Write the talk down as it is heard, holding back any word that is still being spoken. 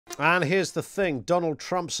And here's the thing, Donald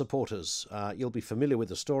Trump supporters, you'll be familiar with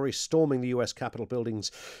the story, storming the US Capitol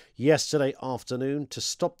buildings yesterday afternoon to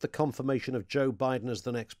stop the confirmation of Joe Biden as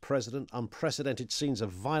the next president. Unprecedented scenes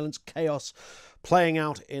of violence, chaos playing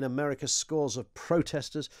out in America, scores of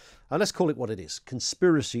protesters. And let's call it what it is.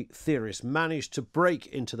 Conspiracy theorists managed to break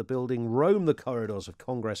into the building, roam the corridors of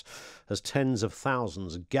Congress as tens of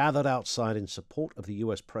thousands gathered outside in support of the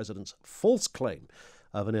US president's false claim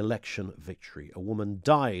of an election victory. A woman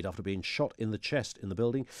died after being shot in the chest in the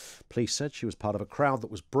building. Police said she was part of a crowd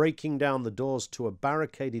that was breaking down the doors to a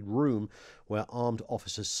barricaded room where armed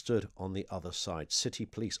officers stood on the other side. City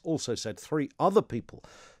police also said 3 other people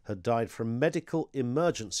had died from medical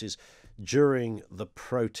emergencies during the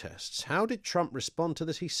protests. How did Trump respond to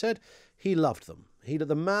this? He said he loved them.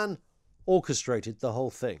 The man orchestrated the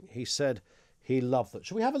whole thing. He said he loved them.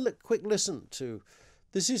 Shall we have a quick listen to...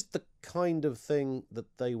 This is the kind of thing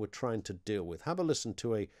that they were trying to deal with. Have a listen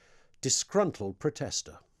to a disgruntled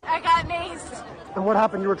protester. I got maced. And what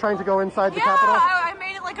happened? You were trying to go inside the Capitol? Yeah, I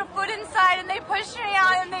made it like a foot inside and they pushed me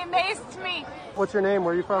out and they maced me. What's your name?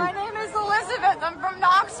 Where are you from? My name is Elizabeth. I'm from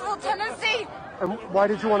Knoxville, Tennessee. And why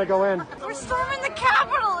did you want to go in? We're storming the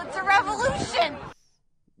Capitol. It's a revolution.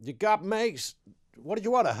 You got maced? What did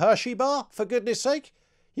you want, a Hershey bar, for goodness sake?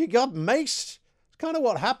 You got maced? It's kind of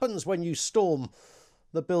what happens when you storm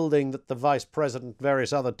the building that the Vice President and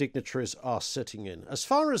various other dignitaries are sitting in. As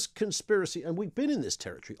far as conspiracy, and we've been in this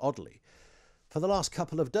territory, oddly, for the last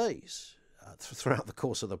couple of days throughout the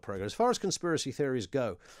course of the programme. As far as conspiracy theories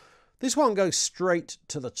go, this one goes straight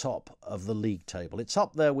to the top of the league table. It's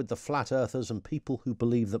up there with the flat earthers and people who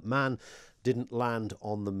believe that man didn't land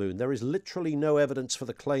on the moon. There is literally no evidence for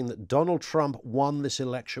the claim that Donald Trump won this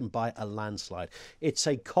election by a landslide. It's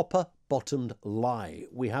a copper-bottomed lie.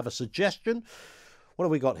 We have a suggestion. What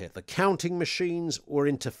have we got here? The counting machines were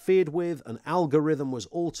interfered with, an algorithm was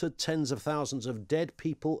altered, tens of thousands of dead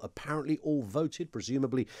people apparently all voted,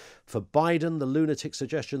 presumably for Biden. The lunatic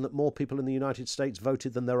suggestion that more people in the United States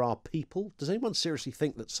voted than there are people. Does anyone seriously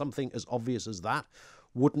think that something as obvious as that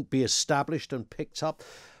wouldn't be established and picked up?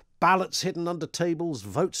 Ballots hidden under tables,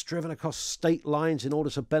 votes driven across state lines in order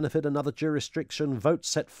to benefit another jurisdiction, votes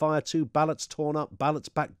set fire to, ballots torn up, ballots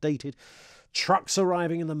backdated. Trucks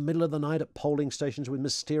arriving in the middle of the night at polling stations with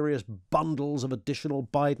mysterious bundles of additional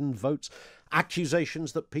Biden votes.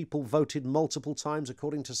 Accusations that people voted multiple times,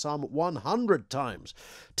 according to some 100 times.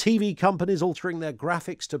 TV companies altering their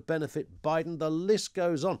graphics to benefit Biden. The list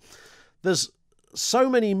goes on. There's so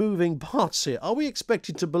many moving parts here. Are we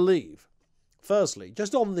expected to believe, firstly,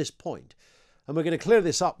 just on this point, and we're going to clear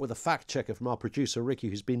this up with a fact checker from our producer Ricky,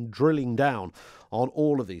 who's been drilling down on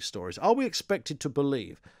all of these stories. Are we expected to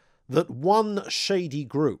believe that one shady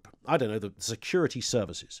group, I don't know, the security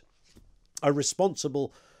services, are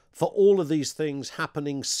responsible for all of these things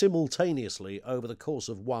happening simultaneously over the course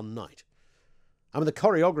of one night? I mean, the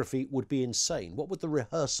choreography would be insane. What would the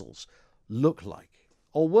rehearsals look like?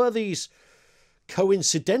 Or were these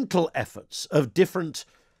coincidental efforts of different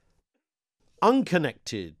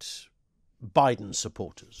unconnected Biden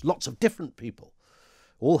supporters, lots of different people,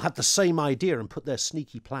 all had the same idea and put their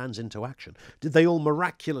sneaky plans into action? Did they all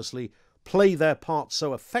miraculously play their part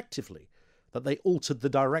so effectively that they altered the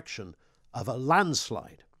direction of a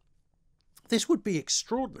landslide? This would be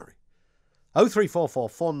extraordinary. 0344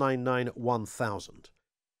 499 1000.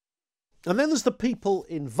 And then there's the people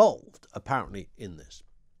involved, apparently, in this.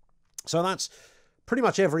 So that's pretty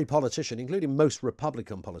much every politician, including most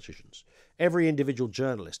Republican politicians, every individual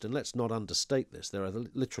journalist, and let's not understate this, there are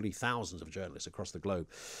literally thousands of journalists across the globe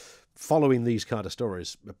following these kind of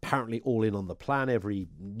stories, apparently all in on the plan, every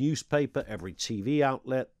newspaper, every TV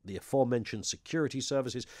outlet, the aforementioned security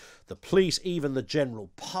services, the police, even the general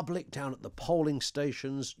public down at the polling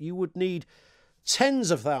stations. You would need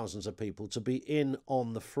tens of thousands of people to be in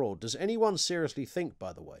on the fraud. Does anyone seriously think,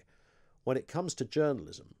 by the way, when it comes to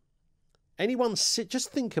journalism,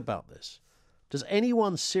 just think about this. Does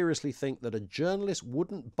anyone seriously think that a journalist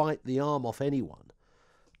wouldn't bite the arm off anyone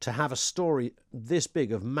to have a story this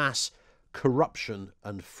big of mass corruption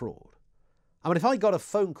and fraud? I mean, if I got a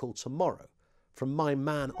phone call tomorrow from my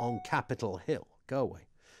man on Capitol Hill, go away,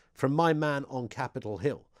 from my man on Capitol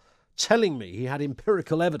Hill, telling me he had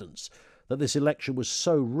empirical evidence that this election was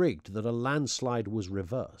so rigged that a landslide was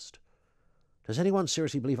reversed, does anyone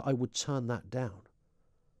seriously believe I would turn that down?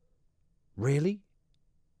 Really?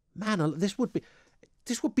 Man, this would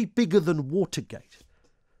be bigger than Watergate.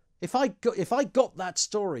 If I got that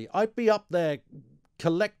story, I'd be up there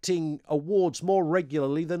collecting awards more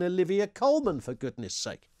regularly than Olivia Colman, for goodness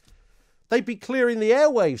sake. They'd be clearing the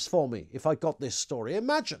airwaves for me if I got this story.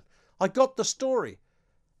 Imagine, I got the story.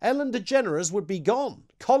 Ellen DeGeneres would be gone.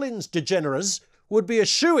 Collins DeGeneres would be a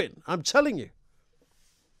shoo-in, I'm telling you.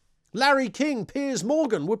 Larry King, Piers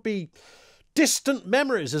Morgan would be distant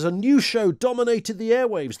memories as a new show dominated the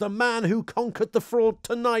airwaves. The man who conquered the fraud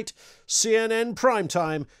tonight. CNN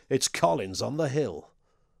primetime. It's Collins on the Hill.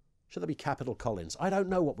 Should there be capital Collins? I don't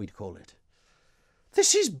know what we'd call it.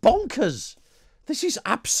 This is bonkers. This is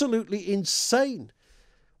absolutely insane.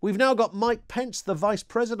 We've now got Mike Pence, the Vice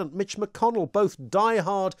President, Mitch McConnell, both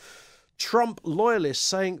die-hard Trump loyalists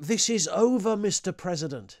saying, this is over, Mr.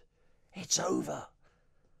 President. It's over.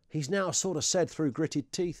 He's now sort of said through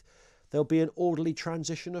gritted teeth, there'll be an orderly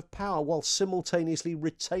transition of power while simultaneously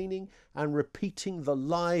retaining and repeating the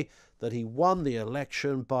lie that he won the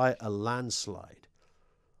election by a landslide.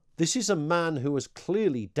 This is a man who was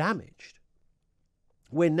clearly damaged.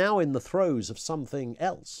 We're now in the throes of something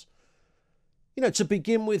else. You know, to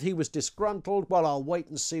begin with, he was disgruntled. Well, I'll wait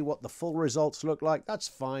and see what the full results look like. That's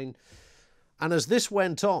fine. And as this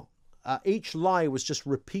went on, each lie was just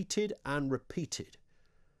repeated and repeated.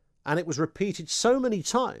 And it was repeated so many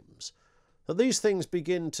times that these things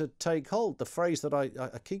begin to take hold. The phrase that I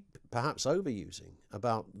keep perhaps overusing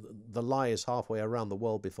about the lie is halfway around the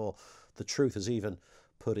world before the truth has even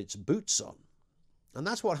put its boots on. And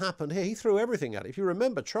that's what happened here. He threw everything at it. If you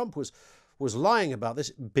remember, Trump was lying about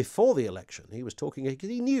this before the election. He was talking because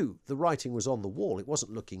he knew the writing was on the wall. It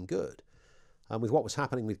wasn't looking good. And with what was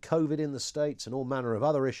happening with COVID in the States and all manner of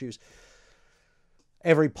other issues,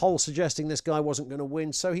 every poll suggesting this guy wasn't going to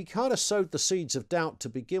win. So he kind of sowed the seeds of doubt to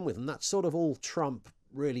begin with. And that's sort of all Trump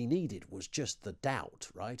really needed, was just the doubt,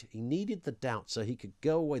 right? He needed the doubt so he could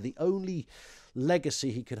go away. The only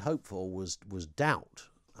legacy he could hope for was doubt,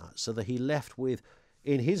 so that he left with,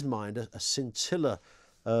 in his mind, a scintilla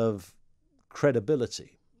of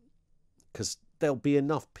credibility. Because there'll be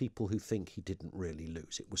enough people who think he didn't really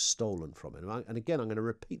lose. It was stolen from him. And again, I'm going to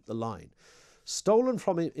repeat the line. Stolen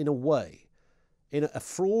from him in a way, in a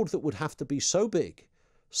fraud that would have to be so big,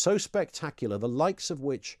 so spectacular, the likes of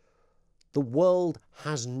which the world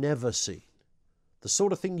has never seen. The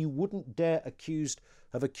sort of thing you wouldn't dare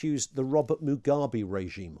have accused the Robert Mugabe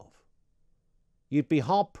regime of. You'd be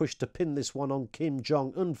hard-pushed to pin this one on Kim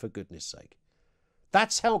Jong-Un, for goodness sake.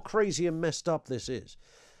 That's how crazy and messed up this is.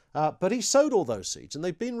 But he sowed all those seeds, and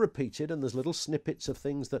they've been repeated, and there's little snippets of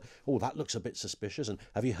things that, oh, that looks a bit suspicious, and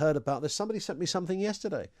have you heard about this? Somebody sent me something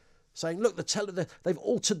yesterday saying, look, they've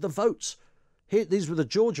altered the votes. Here, these were the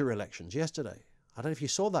Georgia elections yesterday. I don't know if you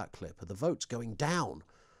saw that clip of the votes going down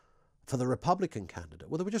for the Republican candidate.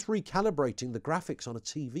 Well, they were just recalibrating the graphics on a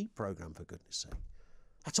TV program, for goodness sake.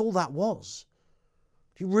 That's all that was.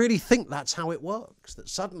 Do you really think that's how it works? That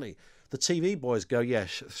suddenly the TV boys go, yeah,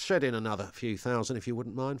 shed in another few thousand, if you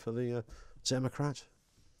wouldn't mind, for the Democrat?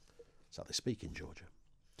 That's how they speak in Georgia.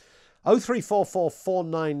 0344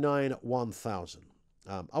 499 1000.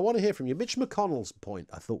 I want to hear from you. Mitch McConnell's point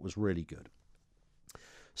I thought was really good.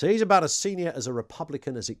 So he's about as senior as a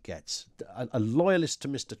Republican as it gets, a loyalist to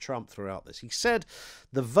Mr. Trump throughout this. He said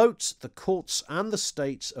the votes, the courts and the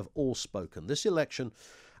states have all spoken. This election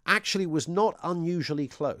actually was not unusually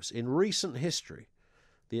close. In recent history,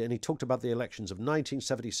 and he talked about the elections of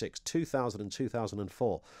 1976, 2000 and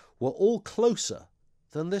 2004, were all closer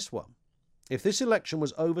than this one. If this election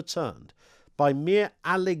was overturned by mere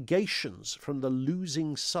allegations from the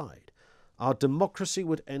losing side, our democracy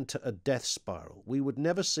would enter a death spiral. We would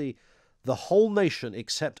never see the whole nation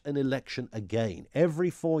accept an election again. Every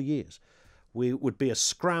 4 years, we would be a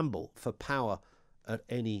scramble for power at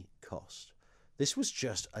any cost. This was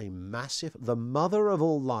just a massive, the mother of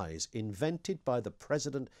all lies, invented by the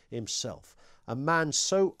president himself, a man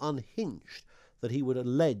so unhinged that he would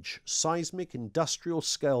allege seismic industrial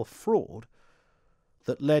scale fraud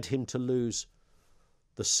that led him to lose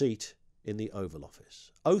the seat in the Oval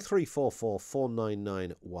Office. 0344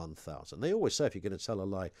 499 1000. They always say if you're going to tell a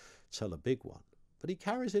lie, tell a big one. But he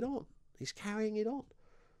carries it on. He's carrying it on.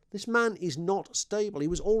 This man is not stable. He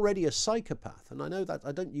was already a psychopath. And I know that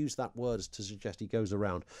I don't use that word to suggest he goes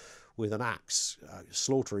around with an axe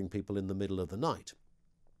slaughtering people in the middle of the night.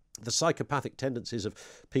 The psychopathic tendencies of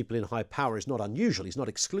people in high power is not unusual. He's not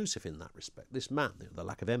exclusive in that respect. This man, the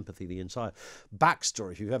lack of empathy, the entire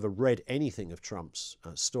backstory, if you've ever read anything of Trump's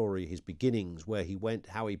story, his beginnings, where he went,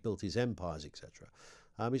 how he built his empires, etc.,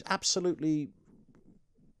 is absolutely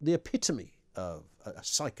the epitome of a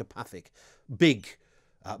psychopathic, big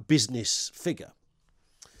business figure.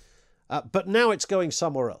 But now it's going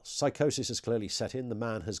somewhere else. Psychosis has clearly set in. The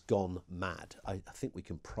man has gone mad. I think we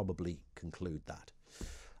can probably conclude that.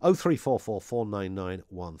 0344 499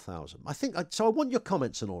 1000. So I want your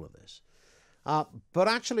comments on all of this. But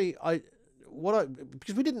actually,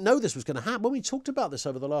 because we didn't know this was going to happen when we talked about this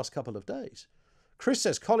over the last couple of days. Chris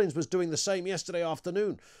says Collins was doing the same yesterday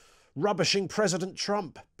afternoon, rubbishing President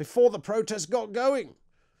Trump before the protest got going.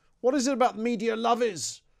 What is it about media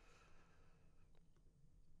lovies?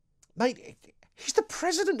 Mate, he's the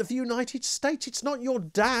President of the United States. It's not your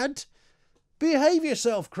dad. Behave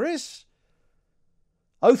yourself, Chris.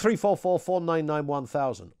 0344 499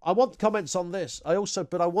 1000. I want comments on this.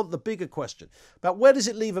 But I want the bigger question about where does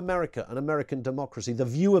it leave America and American democracy, the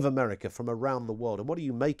view of America from around the world, and what are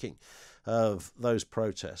you making of those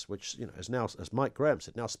protests, which, is now, as Mike Graham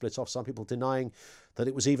said, now split off. Some people denying that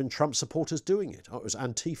it was even Trump supporters doing it. Oh, it was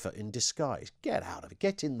Antifa in disguise. Get out of it.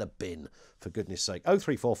 Get in the bin, for goodness sake.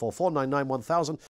 0344 499 1000.